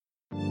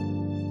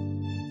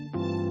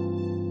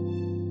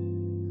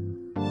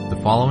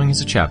following is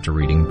a chapter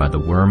reading by the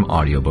Worm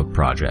Audiobook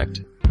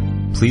Project.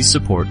 Please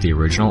support the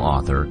original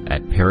author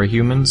at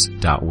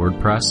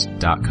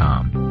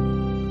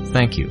parahumans.wordpress.com.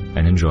 Thank you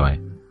and enjoy.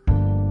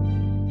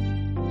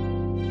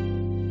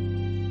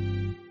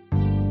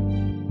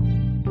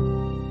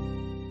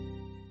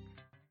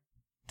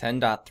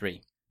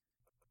 .3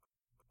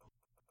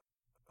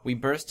 We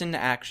burst into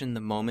action the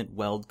moment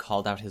Weld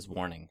called out his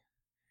warning.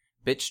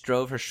 Bitch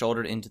drove her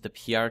shoulder into the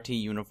PRT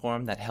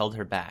uniform that held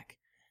her back,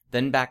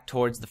 then back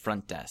towards the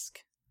front desk.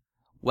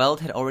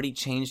 Weld had already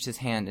changed his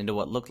hand into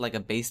what looked like a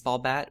baseball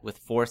bat with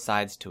 4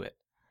 sides to it,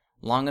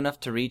 long enough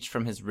to reach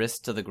from his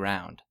wrist to the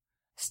ground.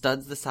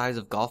 Studs the size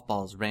of golf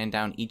balls ran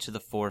down each of the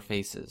 4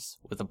 faces,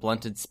 with a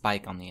blunted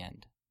spike on the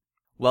end.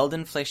 Weld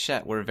and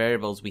Fléchette were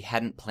variables we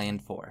hadn't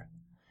planned for.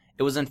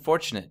 It was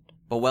unfortunate,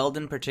 but Weld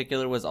in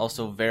particular was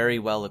also very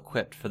well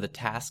equipped for the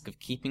task of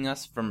keeping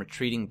us from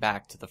retreating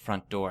back to the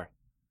front door.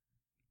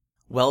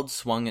 Weld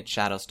swung at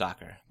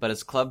Shadowstalker, but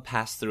his club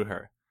passed through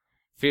her.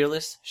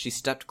 Fearless, she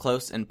stepped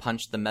close and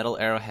punched the metal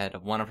arrowhead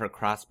of one of her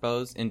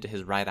crossbows into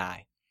his right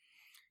eye.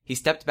 He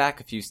stepped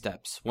back a few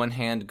steps, one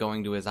hand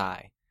going to his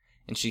eye,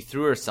 and she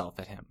threw herself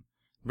at him,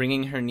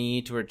 bringing her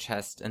knee to her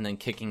chest and then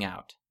kicking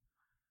out.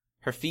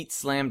 Her feet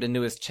slammed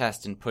into his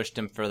chest and pushed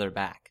him further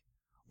back.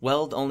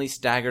 Weld only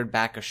staggered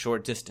back a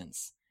short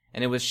distance,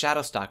 and it was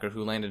Shadowstalker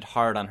who landed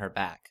hard on her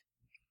back.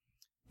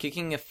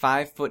 Kicking a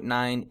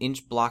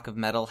 5'9" block of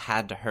metal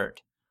had to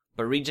hurt,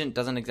 but Regent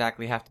doesn't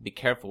exactly have to be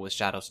careful with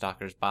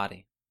Shadowstalker's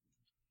body.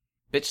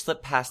 Bitch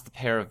slipped past the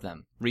pair of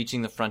them,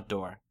 reaching the front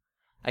door.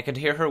 I could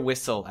hear her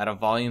whistle at a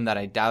volume that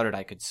I doubted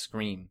I could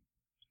scream.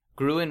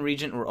 Gru and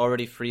Regent were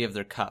already free of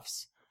their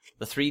cuffs,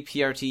 the 3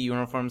 PRT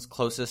uniforms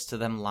closest to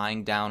them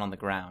lying down on the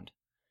ground.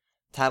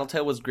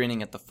 Tattletale was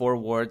grinning at the 4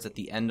 wards at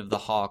the end of the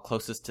hall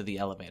closest to the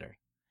elevator.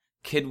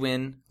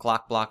 Kid-Win,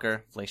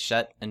 Glockblocker,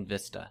 Fléchette, and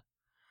Vista.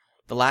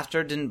 The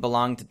laughter didn't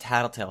belong to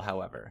Tattletale,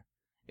 however.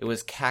 It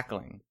was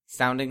cackling,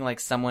 sounding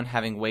like someone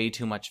having way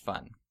too much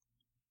fun.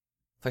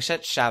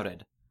 Fléchette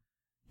shouted,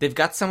 "They've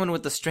got someone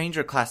with the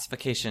stranger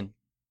classification."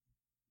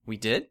 We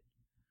did?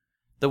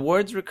 The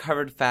wards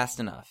recovered fast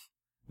enough.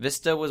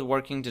 Vista was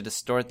working to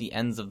distort the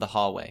ends of the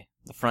hallway,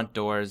 the front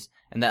doors,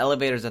 and the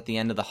elevators at the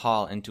end of the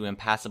hall into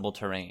impassable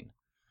terrain.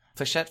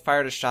 Fléchette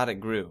fired a shot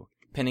at Gru,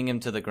 pinning him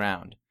to the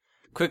ground,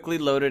 quickly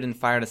loaded and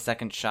fired a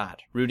second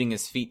shot, rooting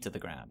his feet to the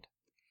ground.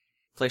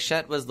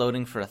 Fléchette was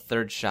loading for a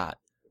 3rd shot,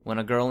 when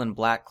a girl in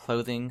black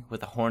clothing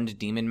with a horned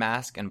demon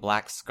mask and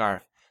black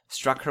scarf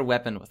struck her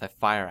weapon with a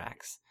fire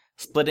axe,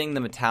 splitting the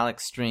metallic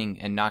string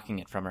and knocking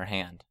it from her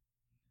hand.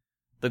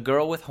 The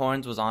girl with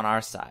horns was on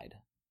our side.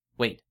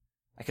 Wait,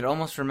 I could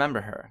almost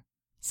remember her.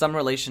 Some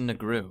relation to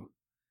Gru.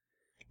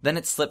 Then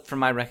it slipped from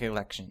my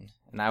recollection,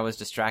 and I was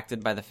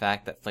distracted by the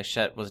fact that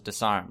Fléchette was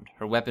disarmed,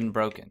 her weapon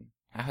broken.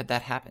 How had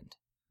that happened?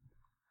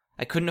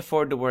 I couldn't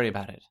afford to worry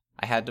about it.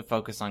 I had to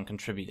focus on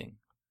contributing.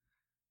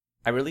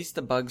 I released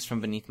the bugs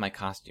from beneath my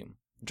costume,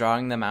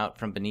 drawing them out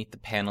from beneath the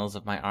panels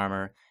of my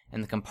armor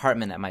and the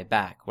compartment at my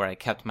back where I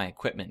kept my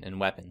equipment and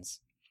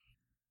weapons.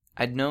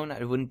 I'd known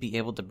I wouldn't be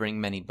able to bring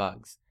many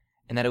bugs,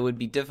 and that it would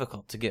be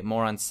difficult to get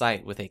more on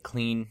sight with a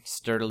clean,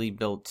 sturdily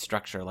built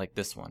structure like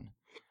this one.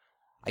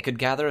 I could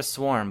gather a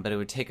swarm, but it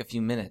would take a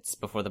few minutes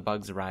before the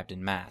bugs arrived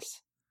en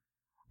masse.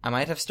 I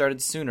might have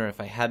started sooner if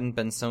I hadn't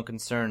been so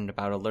concerned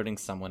about alerting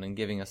someone and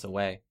giving us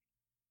away.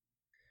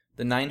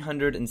 The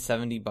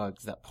 970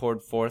 bugs that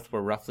poured forth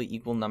were roughly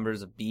equal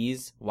numbers of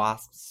bees,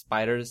 wasps,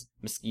 spiders,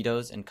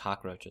 mosquitoes, and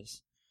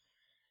cockroaches.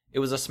 It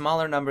was a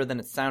smaller number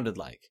than it sounded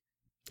like,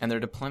 and their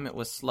deployment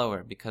was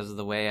slower because of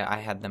the way I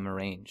had them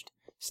arranged,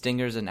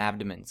 stingers and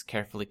abdomens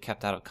carefully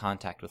kept out of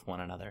contact with one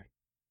another.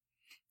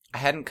 I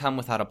hadn't come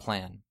without a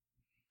plan.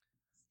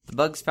 The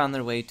bugs found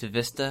their way to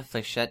Vista,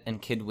 Fléchette, and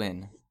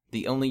Kid-Win,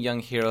 the only young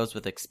heroes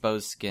with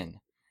exposed skin,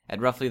 at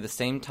roughly the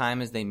same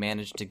time as they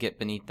managed to get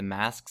beneath the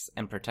masks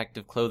and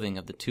protective clothing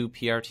of the 2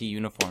 PRT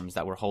uniforms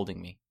that were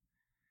holding me.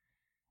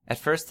 At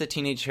first the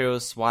teenage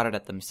heroes swatted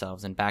at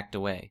themselves and backed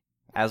away,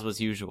 as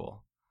was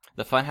usual.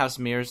 The funhouse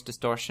mirror's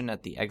distortion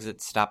at the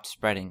exit stopped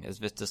spreading as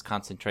Vista's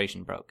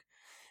concentration broke,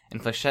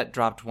 and Fléchette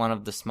dropped one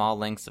of the small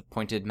lengths of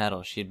pointed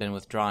metal she had been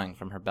withdrawing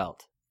from her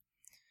belt.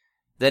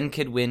 Then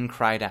Kid-Win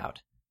cried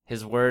out,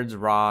 his words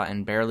raw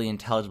and barely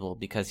intelligible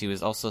because he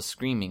was also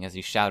screaming as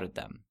he shouted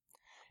them.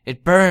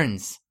 "It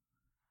burns!"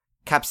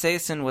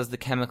 Capsaicin was the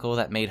chemical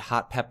that made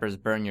hot peppers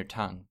burn your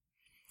tongue.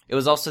 It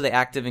was also the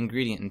active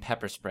ingredient in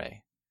pepper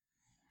spray.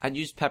 I'd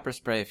used pepper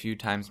spray a few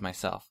times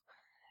myself,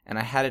 and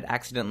I had it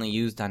accidentally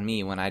used on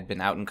me when I'd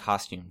been out in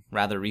costume,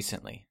 rather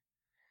recently.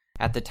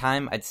 At the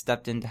time, I'd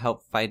stepped in to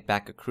help fight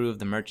back a crew of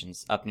the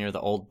merchants up near the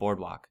old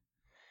boardwalk.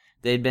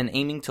 They had been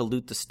aiming to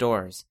loot the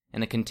stores,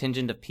 and a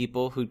contingent of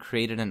people who'd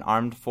created an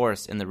armed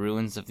force in the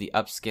ruins of the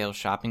upscale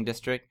shopping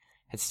district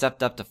had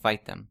stepped up to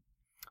fight them.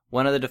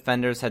 One of the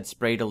defenders had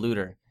sprayed a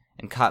looter,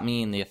 and caught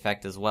me in the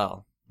effect as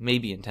well,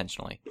 maybe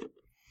intentionally.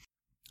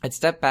 I'd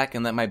stepped back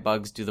and let my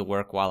bugs do the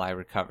work while I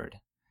recovered.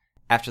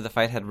 After the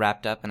fight had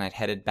wrapped up and I'd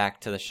headed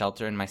back to the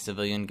shelter in my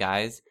civilian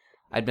guise,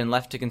 I'd been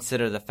left to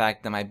consider the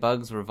fact that my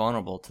bugs were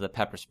vulnerable to the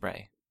pepper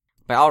spray.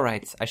 By all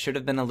rights, I should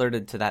have been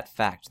alerted to that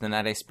fact the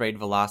night I sprayed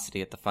Velocity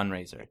at the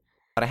fundraiser,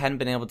 but I hadn't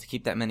been able to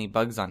keep that many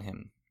bugs on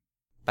him.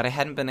 then,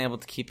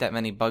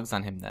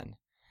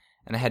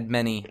 and I had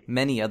many,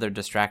 many other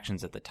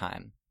distractions at the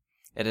time.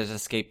 It had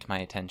escaped my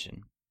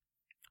attention.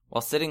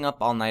 While sitting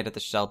up all night at the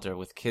shelter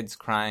with kids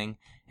crying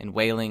and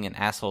wailing and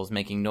assholes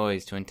making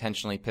noise to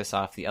intentionally piss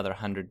off the other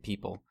 100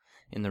 people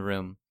in the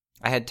room,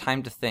 I had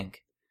time to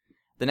think.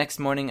 The next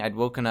morning I'd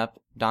woken up,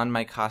 donned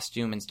my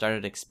costume, and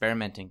started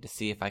experimenting to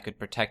see if I could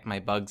protect my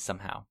bugs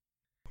somehow.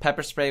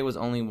 Pepper spray was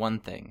only one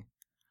thing.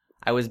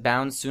 I was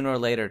bound sooner or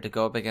later to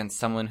go up against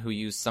someone who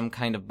used some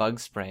kind of bug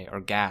spray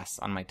or gas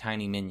on my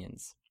tiny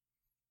minions.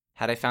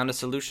 Had I found a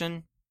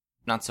solution?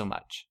 Not so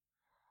much.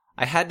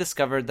 I had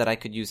discovered that I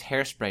could use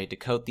hairspray to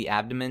coat the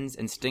abdomens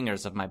and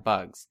stingers of my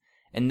bugs,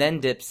 and then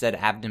dip said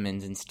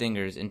abdomens and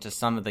stingers into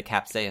some of the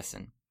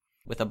capsaicin.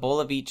 With a bowl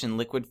of each in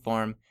liquid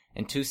form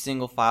and 2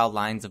 single-file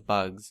lines of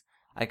bugs,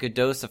 I could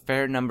dose a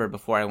fair number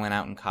before I went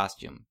out in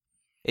costume.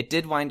 It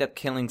did wind up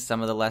killing some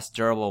of the less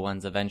durable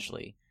ones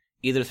eventually,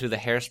 either through the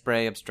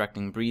hairspray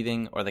obstructing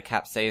breathing or the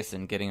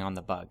capsaicin getting on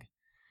the bug.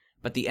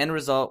 But the end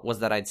result was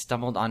that I'd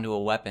stumbled onto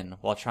a weapon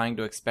while trying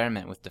to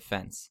experiment with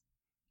defense.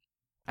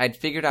 I'd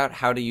figured out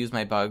how to use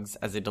my bugs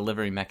as a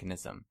delivery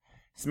mechanism,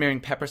 smearing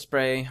pepper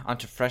spray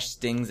onto fresh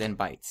stings and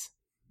bites.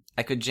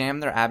 I could jam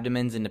their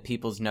abdomens into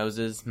people's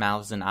noses,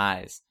 mouths, and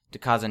eyes to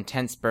cause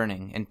intense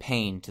burning and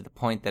pain to the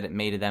point that it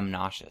made them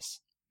nauseous.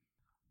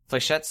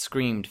 Fléchette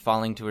screamed,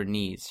 falling to her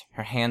knees,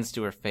 her hands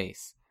to her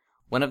face.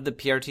 One of the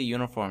PRT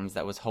uniforms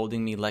that was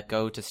holding me let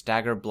go to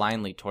stagger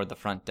blindly toward the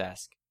front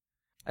desk.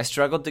 I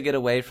struggled to get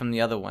away from the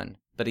other one,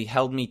 but he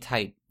held me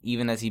tight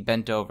even as he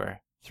bent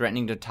over,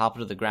 threatening to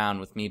topple to the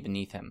ground with me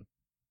beneath him.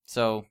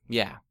 So,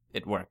 yeah,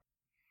 it worked.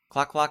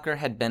 Clockblocker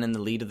had been in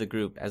the lead of the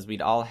group as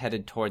we'd all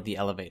headed toward the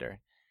elevator,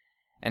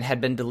 and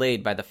had been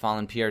delayed by the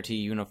fallen PRT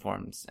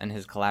uniforms and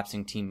his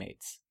collapsing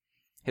teammates.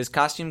 His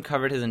costume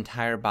covered his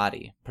entire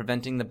body,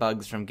 preventing the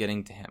bugs from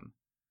getting to him.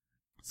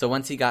 So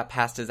once he got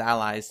past his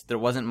allies, there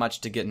wasn't much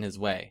to get in his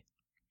way.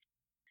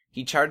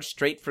 He charged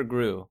straight for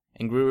Gru,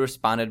 and Gru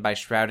responded by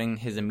shrouding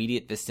his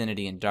immediate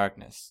vicinity in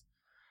darkness.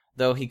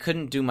 Though he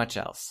couldn't do much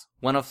else.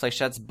 One of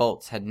Fléchette's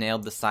bolts had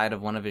nailed the side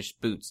of one of his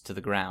boots to the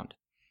ground.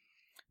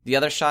 The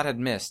other shot had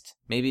missed,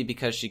 maybe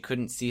because she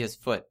couldn't see his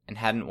foot and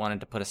hadn't wanted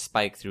to put a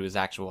spike through his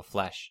actual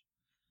flesh.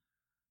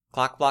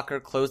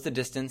 Clockblocker closed the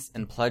distance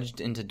and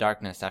plunged into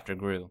darkness after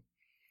Gru.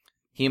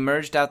 He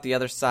emerged out the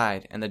other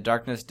side, and the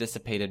darkness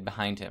dissipated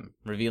behind him,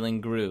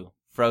 revealing Gru,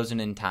 frozen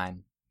in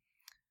time.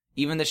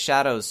 Even the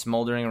shadows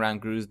smoldering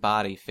around Gru's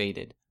body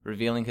faded,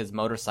 revealing his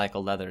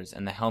motorcycle leathers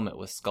and the helmet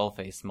with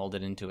Skullface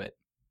molded into it.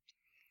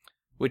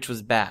 Which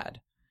was bad.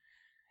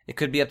 It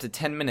could be up to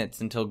 10 minutes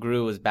until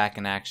Gru was back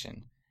in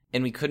action,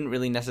 and we couldn't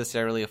really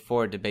necessarily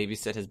afford to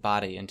babysit his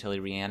body until he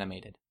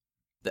reanimated.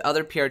 The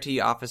other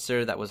PRT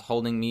officer that was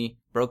holding me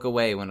broke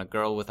away when a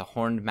girl with a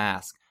horned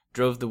mask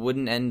drove the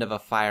wooden end of a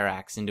fire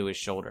axe into his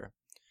shoulder.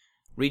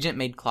 Regent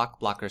made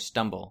Clockblocker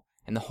stumble,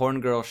 and the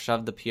horned girl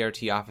shoved the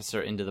PRT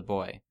officer into the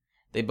boy.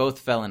 They both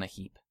fell in a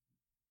heap.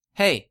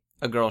 "Hey!"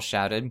 a girl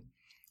shouted.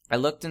 I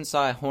looked and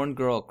saw a horned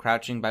girl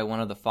crouching by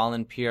one of the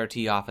fallen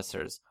PRT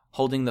officers,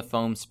 holding the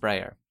foam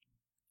sprayer.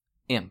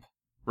 Imp.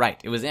 Right,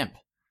 it was Imp.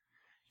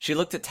 She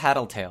looked at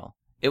Tattletale.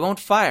 "It won't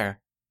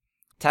fire!"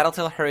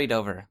 Tattletale hurried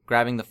over,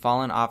 grabbing the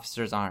fallen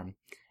officer's arm,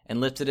 and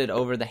lifted it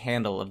over the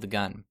handle of the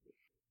gun.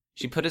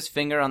 She put his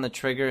finger on the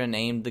trigger and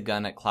aimed the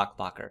gun at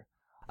Clockblocker,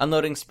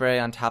 unloading spray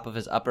on top of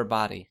his upper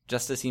body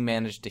just as he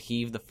managed to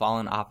heave the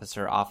fallen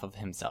officer off of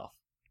himself.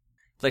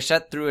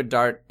 Fléchette threw a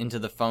dart into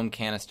the foam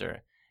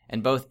canister,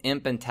 and both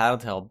Imp and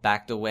Tattletale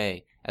backed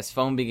away as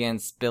foam began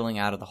spilling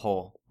out of the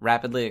hole,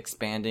 rapidly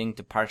expanding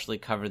to partially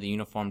cover the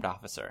uniformed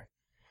officer.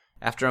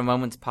 After a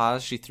moment's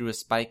pause, she threw a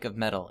spike of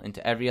metal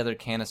into every other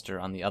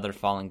canister on the other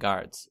fallen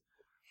guards.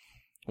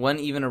 One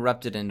even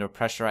erupted into a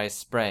pressurized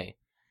spray,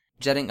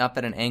 jetting up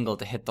at an angle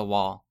to hit the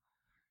wall,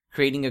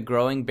 creating a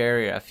growing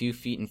barrier a few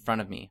feet in front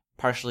of me,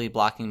 partially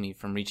blocking me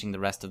from reaching the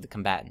rest of the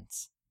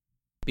combatants.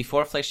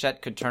 Before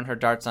Fléchette could turn her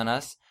darts on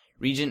us,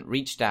 Regent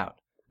reached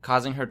out,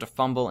 causing her to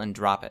fumble and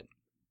drop it.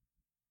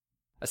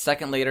 A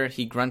second later,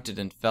 he grunted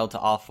and fell to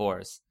all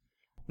fours.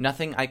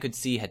 Nothing I could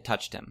see had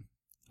touched him.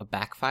 A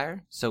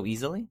backfire? So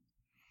easily?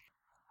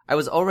 I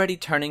was already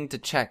turning to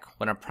check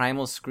when a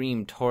primal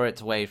scream tore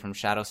its way from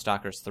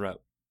Shadowstalker's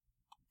throat.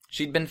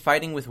 She'd been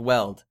fighting with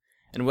Weld,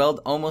 and Weld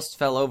almost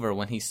fell over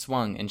when he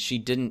swung and she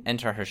didn't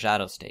enter her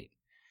shadow state.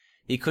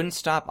 He couldn't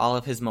stop all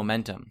of his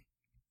momentum,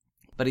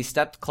 but he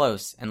stepped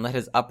close and let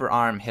his upper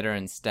arm hit her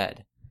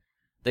instead.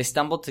 They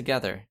stumbled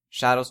together,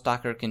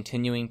 Shadowstalker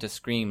continuing to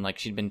scream like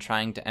she'd been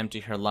trying to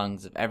empty her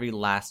lungs of every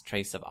last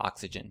trace of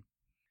oxygen.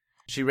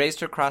 She raised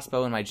her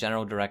crossbow in my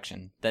general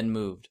direction, then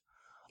moved,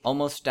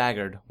 almost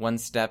staggered, one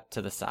step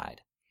to the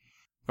side.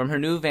 From her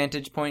new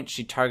vantage point,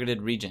 she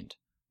targeted Regent.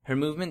 Her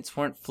movements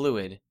weren't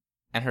fluid,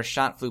 and her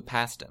shot flew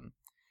past him.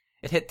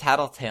 It hit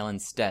Tattletale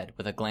instead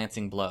with a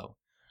glancing blow,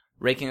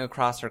 raking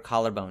across her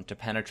collarbone to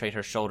penetrate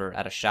her shoulder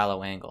at a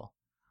shallow angle.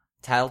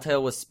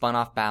 Tattletale was spun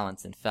off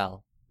balance and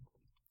fell.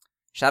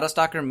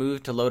 Shadowstalker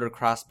moved to load her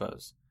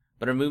crossbows,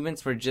 but her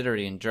movements were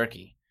jittery and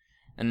jerky,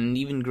 and an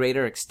even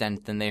greater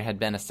extent than they had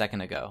been a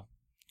second ago.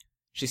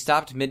 She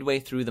stopped midway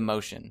through the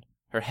motion,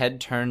 her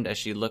head turned as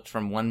she looked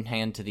from one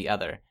hand to the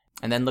other,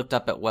 and then looked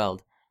up at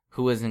Weld,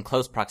 who was in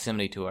close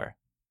proximity to her.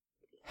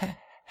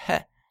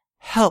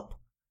 Help,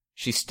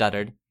 she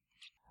stuttered.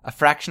 A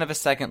fraction of a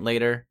second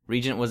later,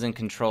 Regent was in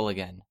control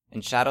again,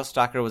 and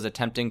Shadowstalker was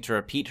attempting to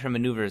repeat her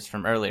maneuvers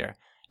from earlier,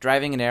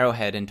 driving an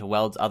arrowhead into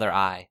Weld's other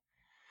eye,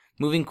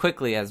 moving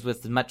quickly as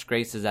with as much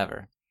grace as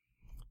ever.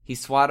 He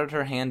swatted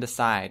her hand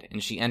aside,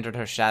 and she entered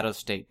her shadow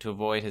state to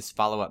avoid his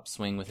follow-up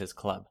swing with his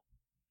club.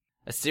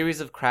 A series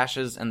of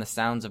crashes and the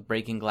sounds of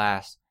breaking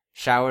glass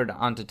showered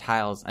onto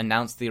tiles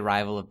announced the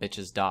arrival of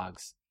Bitch's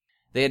dogs.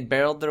 They had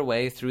barreled their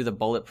way through the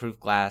bulletproof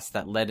glass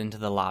that led into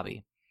the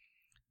lobby.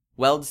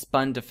 Weld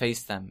spun to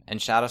face them, and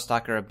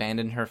Shadowstalker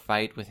abandoned her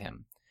fight with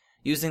him,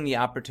 using the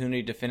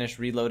opportunity to finish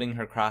reloading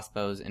her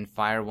crossbows and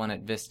fire one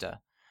at Vista,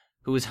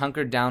 who was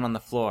hunkered down on the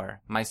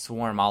floor, my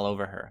swarm all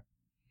over her.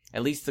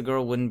 At least the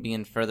girl wouldn't be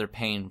in further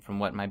pain from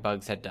what my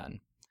bugs had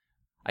done.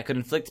 I could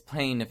inflict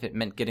pain if it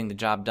meant getting the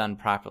job done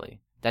properly.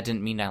 That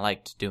didn't mean I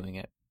liked doing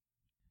it.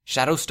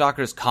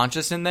 "Shadowstalker's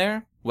conscious in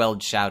there?"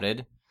 Weld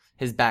shouted,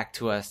 his back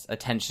to us,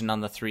 attention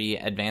on the 3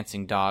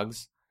 advancing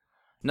dogs.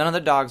 None of the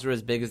dogs were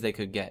as big as they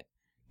could get.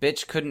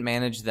 Bitch couldn't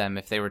manage them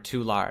if they were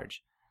too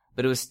large,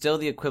 but it was still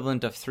the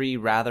equivalent of 3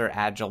 rather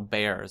agile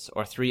bears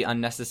or 3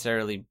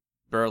 unnecessarily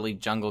burly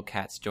jungle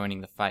cats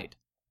joining the fight,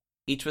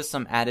 each with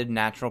some added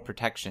natural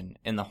protection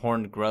in the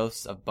horned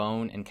growths of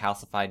bone and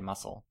calcified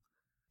muscle.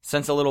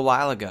 "Since a little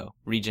while ago,"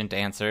 Regent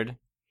answered.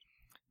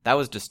 That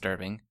was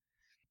disturbing.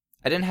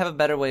 I didn't have a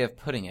better way of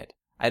putting it.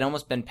 I'd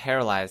almost been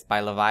paralyzed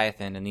by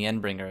Leviathan and the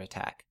Endbringer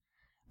attack.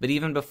 But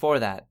even before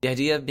that, the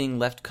idea of being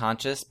left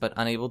conscious but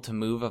unable to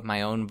move of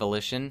my own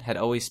volition had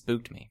always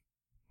spooked me.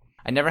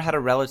 I never had a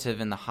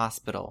relative in the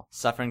hospital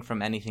suffering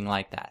from anything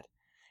like that,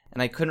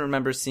 and I couldn't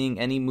remember seeing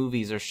any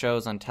movies or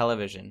shows on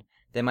television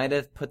that might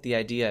have put the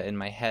idea in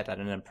my head at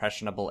an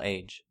impressionable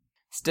age.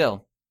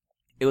 Still,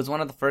 it was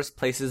one of the first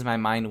places my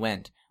mind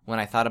went when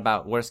I thought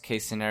about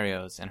worst-case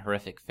scenarios and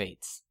horrific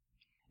fates.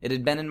 It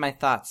had been in my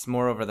thoughts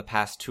more over the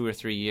past 2 or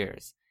 3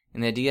 years,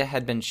 and the idea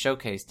had been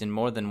showcased in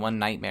more than one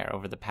nightmare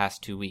over the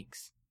past 2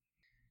 weeks.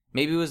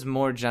 Maybe it was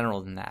more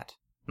general than that,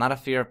 not a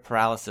fear of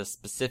paralysis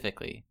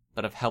specifically,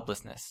 but of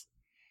helplessness.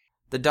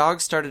 The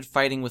dogs started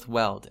fighting with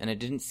Weld, and it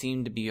didn't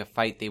seem to be a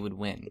fight they would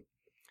win.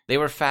 They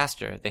were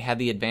faster, they had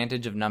the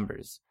advantage of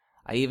numbers.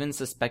 I even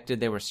suspected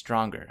they were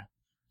stronger.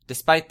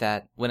 Despite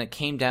that, when it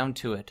came down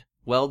to it,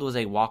 Weld was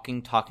a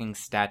walking, talking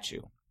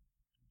statue.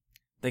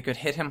 They could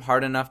hit him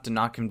hard enough to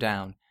knock him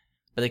down,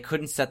 but they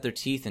couldn't set their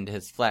teeth into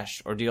his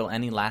flesh or deal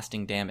any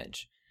lasting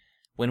damage.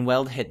 When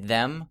Weld hit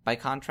them, by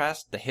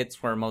contrast, the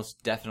hits were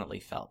most definitely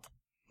felt.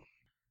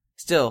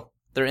 Still,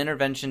 their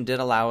intervention did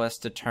allow us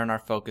to turn our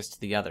focus to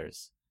the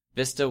others.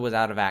 Vista was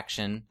out of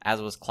action,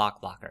 as was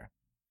Clockblocker.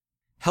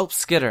 "Help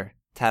Skitter,"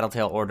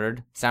 Tattletale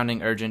ordered,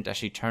 sounding urgent as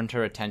she turned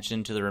her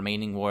attention to the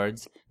remaining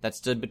wards that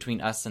stood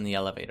between us and the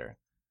elevator.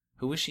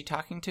 Who was she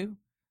talking to?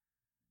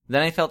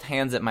 Then I felt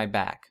hands at my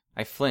back.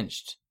 I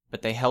flinched,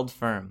 but they held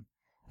firm.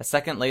 A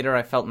second later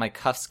I felt my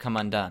cuffs come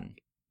undone.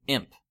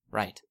 Imp,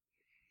 right.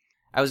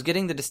 I was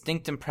getting the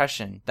distinct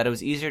impression that it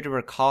was easier to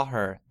recall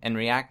her and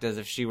react as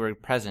if she were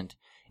present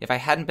if I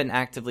hadn't been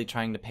actively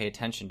trying to pay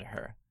attention to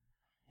her.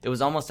 It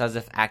was almost as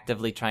if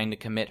actively trying to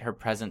commit her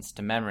presence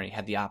to memory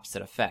had the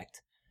opposite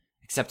effect.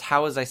 Except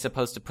how was I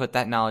supposed to put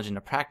that knowledge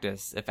into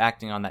practice if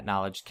acting on that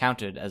knowledge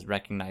counted as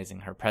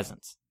recognizing her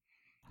presence?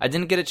 I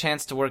didn't get a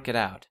chance to work it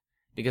out,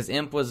 because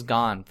Imp was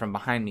gone from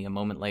behind me a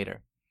moment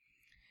later.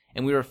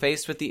 And we were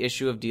faced with the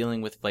issue of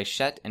dealing with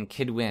Fléchette and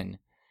Kid Win,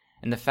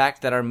 and the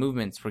fact that our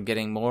movements were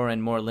getting more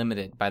and more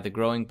limited by the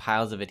growing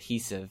piles of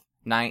adhesive,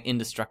 nigh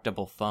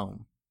indestructible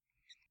foam.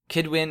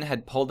 Kid Win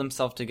had pulled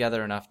himself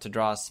together enough to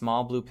draw a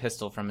small blue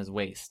pistol from his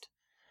waist.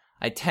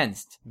 I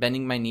tensed,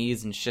 bending my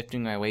knees and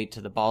shifting my weight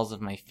to the balls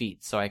of my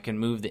feet so I could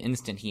move the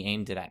instant he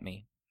aimed it at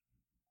me.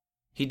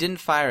 He didn't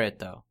fire it,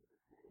 though.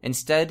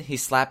 Instead, he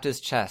slapped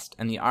his chest,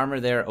 and the armor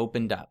there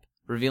opened up,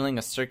 revealing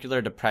a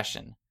circular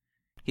depression.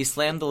 He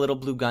slammed the little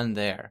blue gun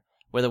there,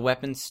 where the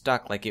weapon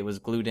stuck like it was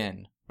glued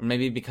in, or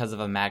maybe because of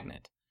a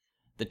magnet.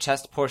 The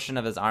chest portion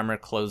of his armor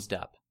closed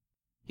up.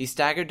 He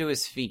staggered to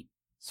his feet,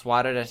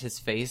 swatted at his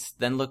face,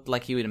 then looked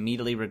like he would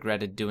immediately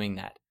regretted doing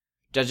that,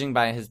 judging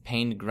by his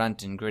pained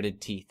grunt and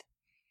gritted teeth.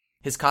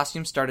 His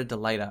costume started to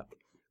light up,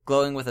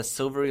 glowing with a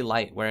silvery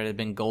light where it had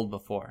been gold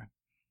before.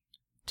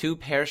 2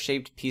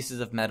 pear-shaped pieces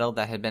of metal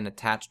that had been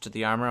attached to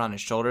the armor on his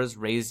shoulders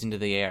raised into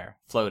the air,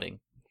 floating.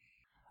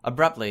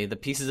 Abruptly, the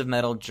pieces of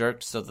metal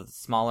jerked so that the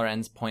smaller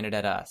ends pointed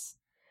at us,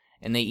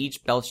 and they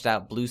each belched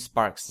out blue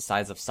sparks the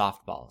size of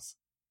softballs.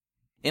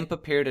 Imp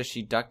appeared as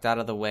she ducked out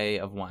of the way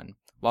of one,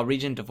 while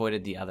Regent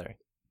avoided the other.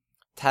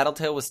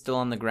 Tattletale was still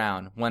on the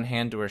ground, one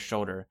hand to her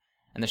shoulder,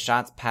 and the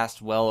shots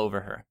passed well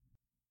over her.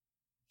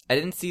 I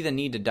didn't see the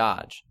need to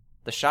dodge.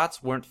 The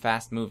shots weren't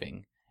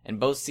fast-moving, and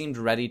both seemed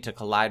ready to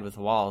collide with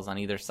walls on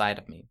either side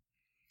of me.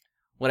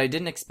 What I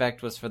didn't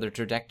expect was for their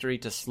trajectory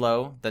to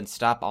slow, then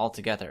stop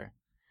altogether,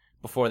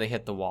 before they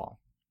hit the wall.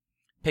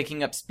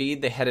 Picking up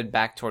speed, they headed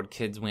back toward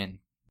Kid's Win.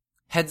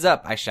 "Heads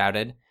up!" I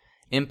shouted.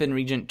 Imp and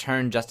Regent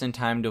turned just in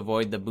time to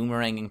avoid the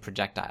boomeranging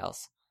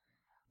projectiles.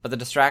 But the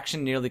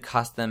distraction nearly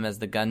cost them as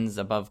the guns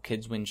above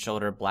Kid's Win's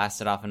shoulder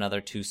blasted off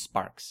another 2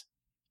 sparks.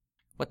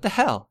 "What the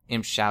hell?"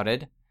 Imp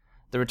shouted.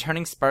 The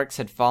returning sparks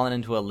had fallen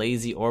into a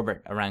lazy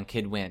orbit around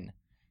Kid Win.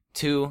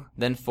 2,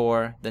 then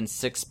 4, then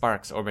 6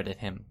 sparks orbited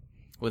him,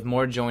 with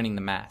more joining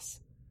the mass.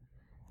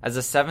 As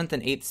the 7th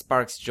and 8th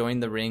sparks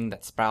joined the ring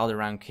that spiraled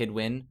around Kid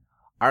Win,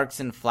 arcs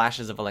and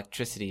flashes of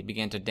electricity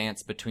began to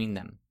dance between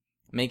them,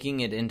 making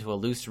it into a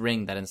loose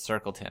ring that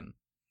encircled him.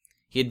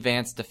 He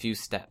advanced a few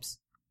steps.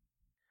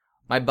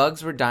 My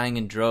bugs were dying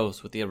in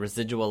droves with the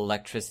residual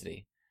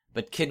electricity,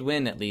 but Kid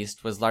Win, at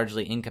least, was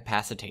largely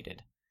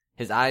incapacitated,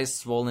 his eyes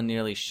swollen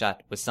nearly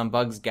shut, with some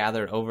bugs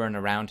gathered over and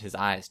around his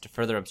eyes to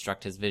further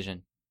obstruct his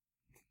vision.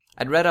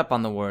 I'd read up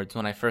on the wards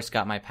when I first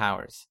got my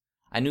powers.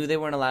 I knew they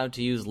weren't allowed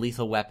to use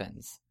lethal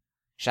weapons.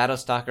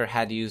 Shadowstalker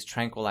had to use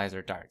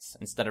tranquilizer darts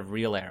instead of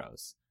real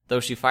arrows, though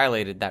she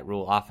violated that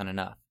rule often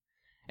enough.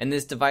 And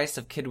this device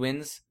of Kid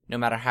Win's, no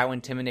matter how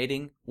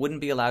intimidating,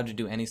 wouldn't be allowed to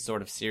do any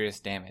sort of serious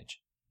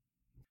damage.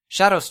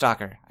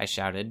 "Shadowstalker!" I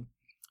shouted.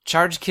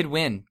 "Charge Kid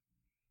Win!"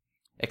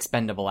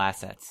 Expendable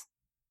assets.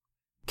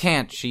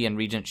 "Can't," she and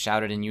Regent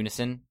shouted in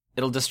unison.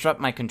 "It'll disrupt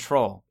my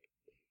control."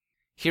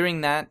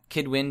 Hearing that,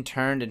 Kid Win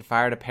turned and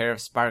fired a pair of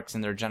sparks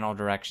in their general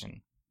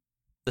direction.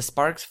 The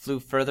sparks flew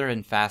further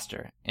and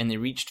faster, and they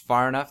reached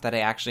far enough that I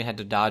actually had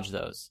to dodge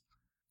those.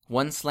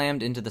 One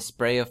slammed into the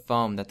spray of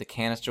foam that the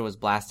canister was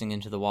blasting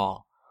into the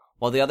wall,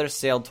 while the other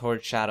sailed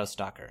towards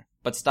Shadowstalker,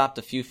 but stopped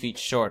a few feet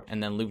short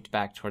and then looped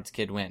back towards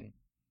Kid Win.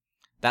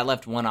 That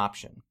left one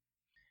option.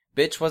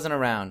 Bitch wasn't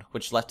around,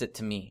 which left it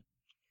to me.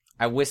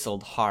 I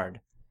whistled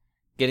hard,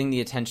 getting the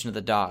attention of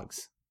the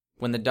dogs.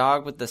 When the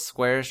dog with the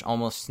squarish,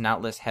 almost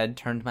snoutless head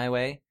turned my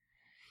way,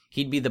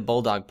 he'd be the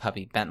bulldog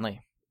puppy,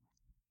 Bentley.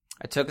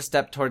 I took a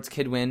step towards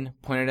Kid Win,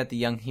 pointed at the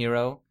young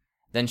hero,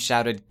 then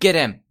shouted, "Get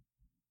him!"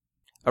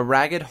 A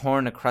ragged,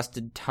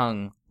 horn-encrusted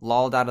tongue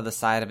lolled out of the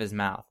side of his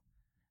mouth.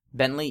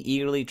 Bentley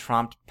eagerly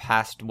tromped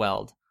past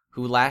Weld,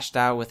 who lashed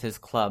out with his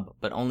club,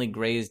 but only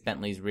grazed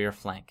Bentley's rear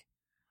flank.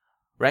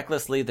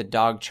 Recklessly, the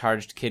dog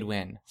charged Kid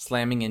Win,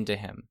 slamming into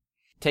him,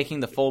 taking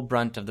the full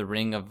brunt of the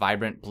ring of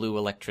vibrant blue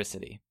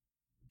electricity.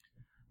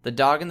 The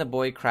dog and the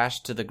boy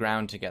crashed to the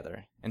ground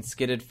together, and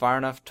skidded far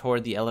enough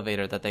toward the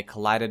elevator that they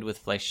collided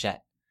with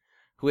Fléchette,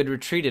 who had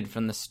retreated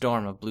from the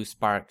storm of blue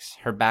sparks,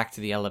 her back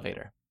to the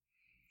elevator.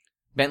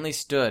 Bentley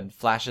stood,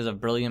 flashes of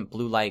brilliant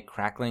blue light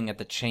crackling at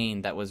the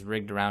chain that was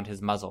rigged around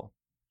his muzzle.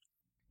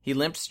 He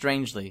limped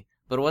strangely,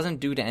 but it wasn't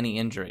due to any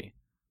injury.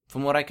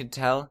 From what I could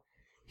tell,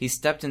 he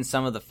stepped in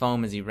some of the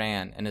foam as he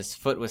ran, and his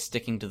foot was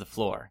sticking to the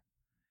floor.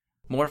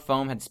 More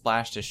foam had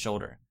splashed his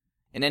shoulder.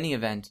 In any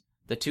event,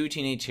 the 2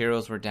 teenage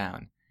heroes were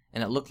down,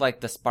 and it looked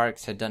like the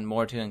sparks had done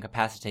more to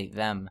incapacitate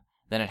them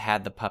than it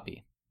had the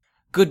puppy.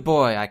 "Good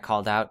boy," I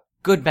called out.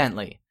 "Good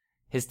Bentley."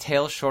 His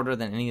tail, shorter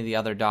than any of the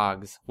other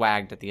dogs,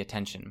 wagged at the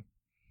attention.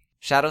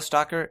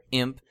 Shadowstalker,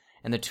 Imp,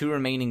 and the 2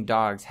 remaining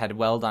dogs had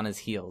Weld on his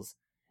heels,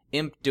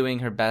 Imp doing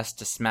her best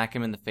to smack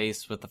him in the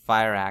face with the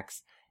fire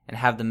axe and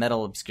have the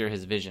metal obscure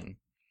his vision.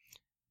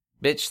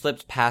 Bitch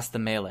slipped past the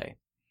melee.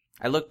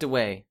 I looked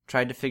away,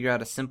 tried to figure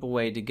out a simple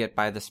way to get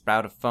by the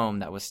sprout of foam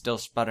that was still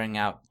sputtering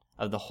out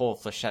of the hole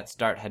Fléchette's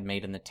dart had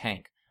made in the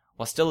tank,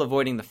 while still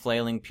avoiding the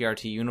flailing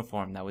PRT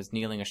uniform that was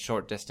kneeling a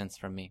short distance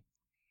from me.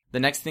 The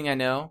next thing I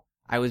know,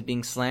 I was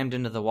being slammed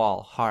into the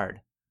wall,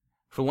 hard.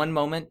 For one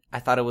moment, I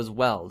thought it was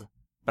Weld,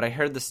 but I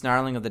heard the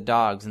snarling of the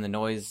dogs and the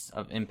noise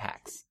of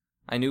impacts.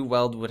 I knew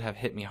Weld would have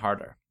hit me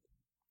harder.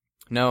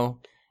 No,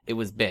 it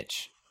was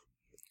Bitch.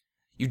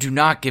 "You do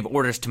not give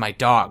orders to my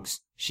dogs,"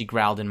 she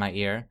growled in my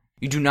ear.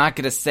 "You do not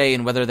get a say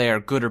in whether they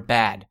are good or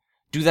bad.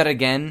 Do that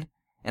again,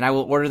 and I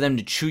will order them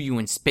to chew you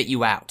and spit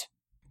you out."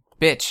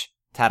 "Bitch!"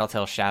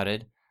 Tattletale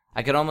shouted.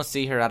 I could almost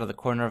see her out of the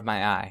corner of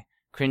my eye,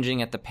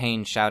 cringing at the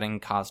pain shouting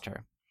caused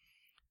her.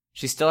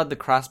 She still had the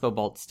crossbow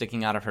bolt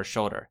sticking out of her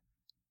shoulder.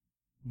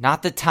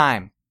 "Not the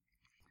time!"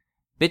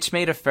 Bitch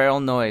made a feral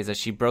noise as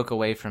she broke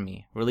away from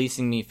me,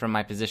 releasing me from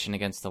my position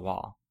against the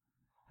wall.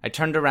 I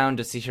turned around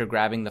to see her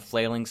grabbing the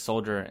flailing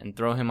soldier and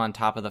throw him on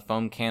top of the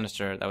foam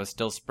canister that was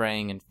still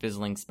spraying in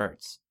fizzling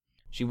spurts.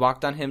 She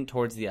walked on him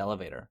towards the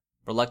elevator.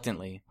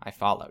 Reluctantly, I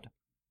followed.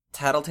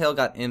 Tattletale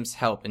got Imp's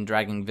help in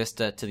dragging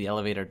Vista to the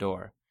elevator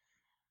door.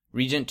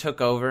 Regent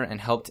took over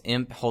and helped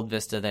Imp hold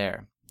Vista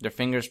there, their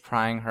fingers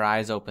prying her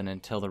eyes open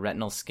until the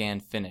retinal scan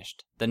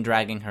finished, then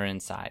dragging her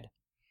inside.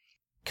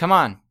 "Come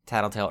on,"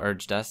 Tattletale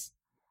urged us.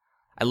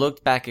 I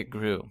looked back at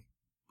Gru.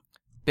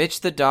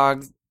 Bitch, the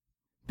dogs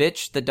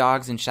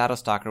and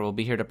Shadowstalker will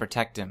be here to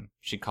protect him,"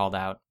 she called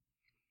out.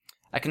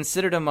 I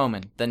considered a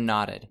moment, then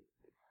nodded.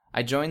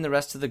 I joined the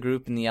rest of the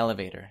group in the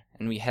elevator,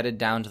 and we headed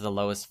down to the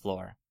lowest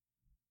floor.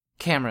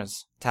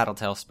 "Cameras,"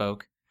 Tattletale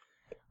spoke.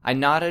 I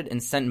nodded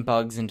and sent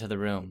bugs into the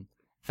room,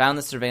 found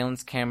the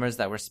surveillance cameras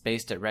that were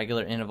spaced at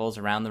regular intervals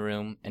around the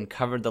room, and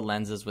covered the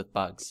lenses with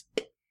bugs.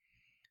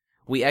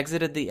 We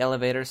exited the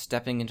elevator,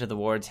 stepping into the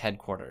ward's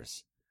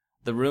headquarters.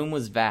 The room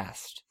was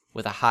vast,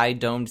 with a high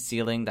domed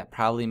ceiling that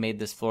probably made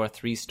this floor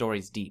 3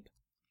 stories deep.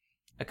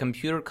 A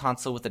computer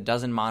console with a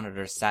dozen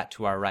monitors sat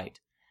to our right,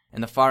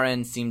 and the far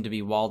end seemed to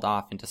be walled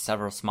off into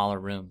several smaller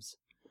rooms.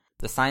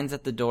 The signs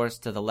at the doors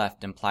to the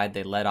left implied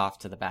they led off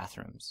to the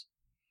bathrooms.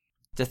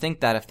 To think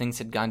that if things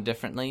had gone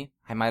differently,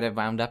 I might have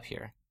wound up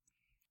here.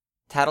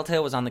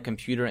 Tattletale was on the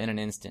computer in an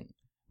instant,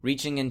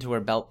 reaching into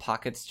her belt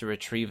pockets to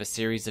retrieve a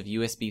series of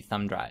USB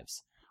thumb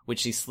drives, which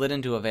she slid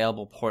into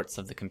available ports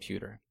of the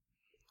computer.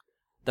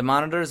 The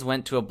monitors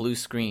went to a blue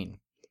screen.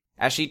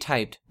 As she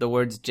typed, the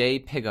words J.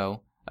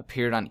 Pigo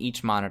appeared on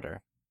each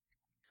monitor.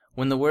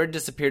 When the word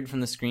disappeared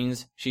from the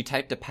screens, she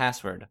typed a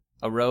password,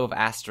 a row of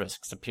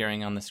asterisks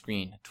appearing on the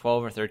screen,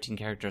 12 or 13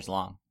 characters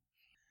long.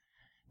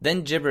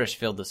 Then gibberish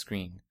filled the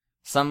screen.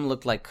 Some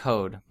looked like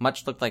code,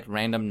 much looked like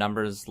random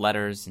numbers,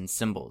 letters, and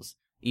symbols,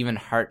 even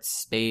hearts,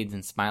 spades,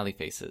 and smiley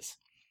faces.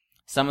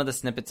 Some of the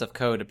snippets of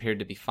code appeared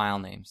to be file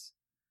names.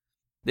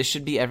 This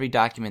should be every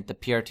document the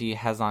PRT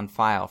has on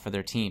file for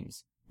their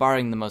teams,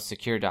 barring the most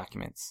secure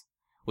documents,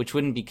 which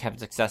wouldn't be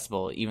kept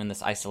accessible even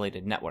this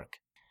isolated network.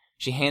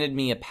 She handed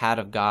me a pad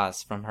of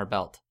gauze from her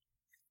belt.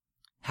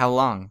 "How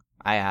long?"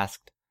 I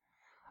asked.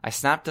 I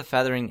snapped the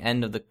feathering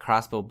end of the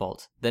crossbow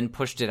bolt, then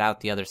pushed it out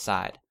the other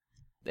side.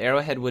 The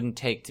arrowhead wouldn't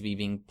take to be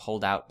being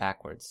pulled out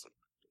backwards.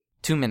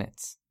 2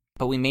 minutes,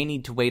 but we may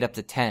need to wait up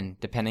to 10,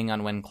 depending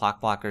on when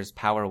Clockblocker's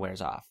power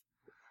wears off.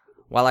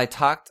 While I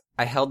talked,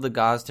 I held the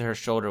gauze to her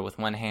shoulder with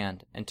one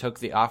hand and took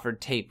the offered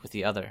tape with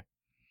the other.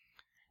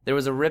 There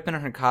was a rip in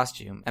her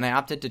costume, and I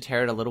opted to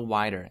tear it a little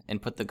wider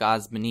and put the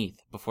gauze beneath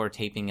before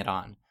taping it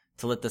on,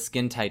 to let the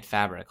skin-tight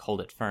fabric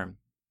hold it firm.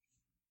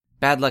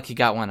 "Bad luck you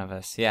got one of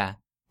us, yeah."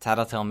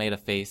 Tattletale made a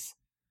face.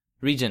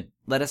 "Regent,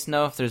 let us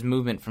know if there's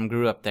movement from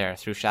Gru up there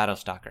through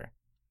Shadowstalker."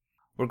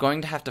 "We're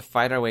going to have to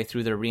fight our way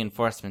through their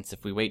reinforcements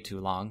if we wait too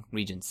long,"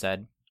 Regent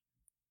said.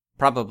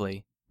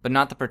 "Probably, but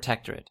not the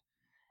Protectorate.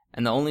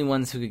 And the only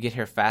ones who could get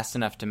here fast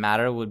enough to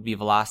matter would be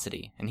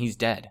Velocity, and he's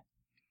dead."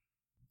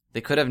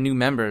 "They could have new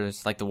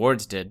members, like the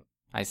wards did,"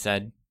 I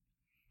said.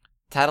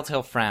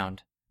 Tattletale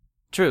frowned.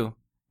 "True,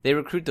 they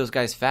recruit those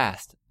guys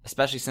fast,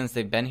 especially since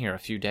they've been here a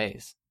few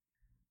days."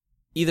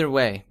 "Either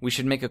way, we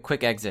should make a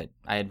quick exit,"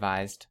 I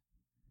advised.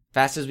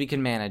 "Fast as we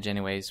can manage,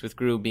 anyways, with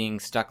Gru being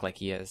stuck like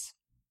he is."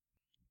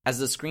 As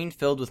the screen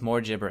filled with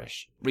more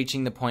gibberish,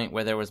 reaching the point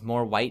where there was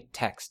more white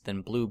text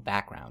than blue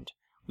background,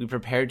 we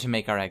prepared to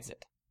make our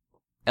exit.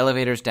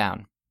 "Elevator's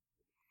down."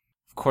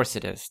 "Of course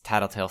it is,"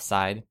 Tattletale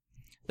sighed.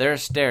 "There are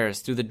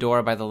stairs through the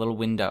door by the little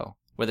window,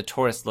 where the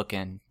tourists look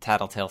in,"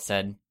 Tattletale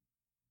said.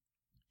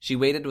 She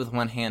waited with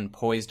one hand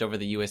poised over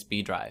the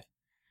USB drive.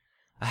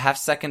 A half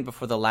second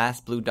before the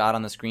last blue dot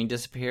on the screen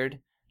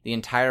disappeared, the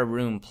entire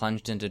room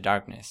plunged into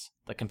darkness.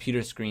 The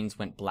computer screens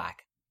went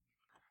black.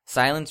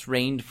 Silence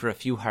reigned for a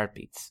few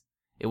heartbeats.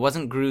 It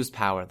wasn't Gru's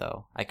power,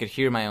 though. I could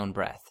hear my own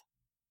breath.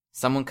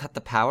 "Someone cut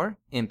the power?"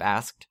 Imp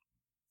asked.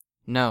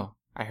 "No,"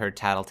 I heard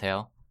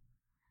Tattletale.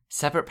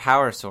 "Separate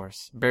power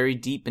source,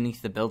 buried deep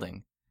beneath the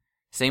building.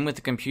 Same with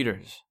the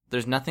computers.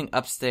 There's nothing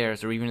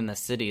upstairs or even in the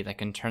city that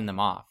can turn them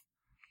off.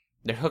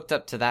 They're hooked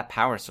up to that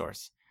power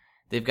source.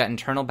 They've got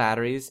internal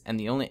batteries, and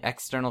the only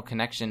external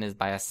connection is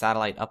by a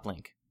satellite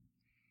uplink.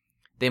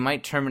 They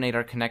might terminate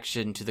our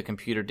connection to the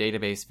computer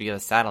database via the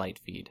satellite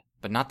feed,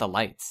 but not the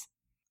lights."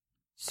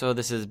 "So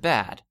this is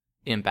bad?"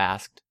 Imp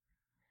asked.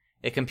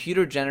 A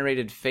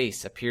computer-generated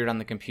face appeared on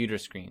the computer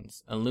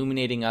screens,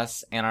 illuminating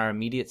us and our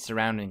immediate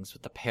surroundings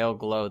with the pale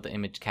glow the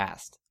image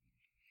cast.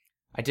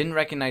 I didn't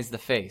recognize the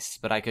face,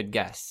 but I could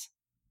guess.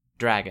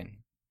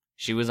 Dragon.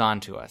 She was on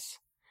to us.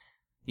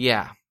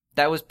 Yeah,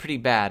 that was pretty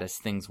bad as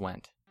things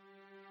went.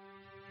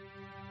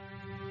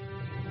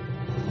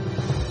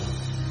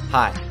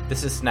 Hi,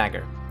 this is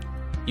Snagger.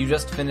 You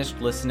just finished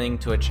listening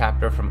to a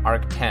chapter from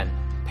Arc 10,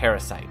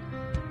 Parasite,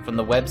 from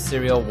the web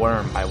serial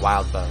Worm by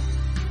Wildbow.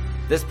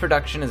 This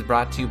production is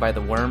brought to you by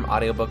the Worm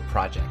Audiobook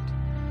Project.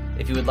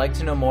 If you would like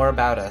to know more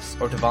about us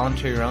or to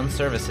volunteer your own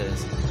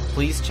services,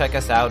 please check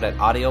us out at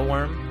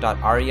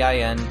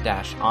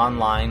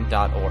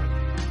audioworm.rein-online.org.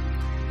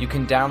 You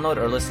can download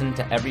or listen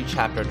to every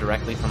chapter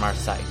directly from our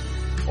site,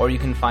 or you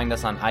can find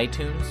us on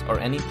iTunes or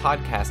any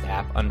podcast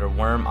app under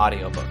Worm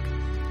Audiobook.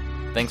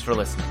 Thanks for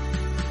listening.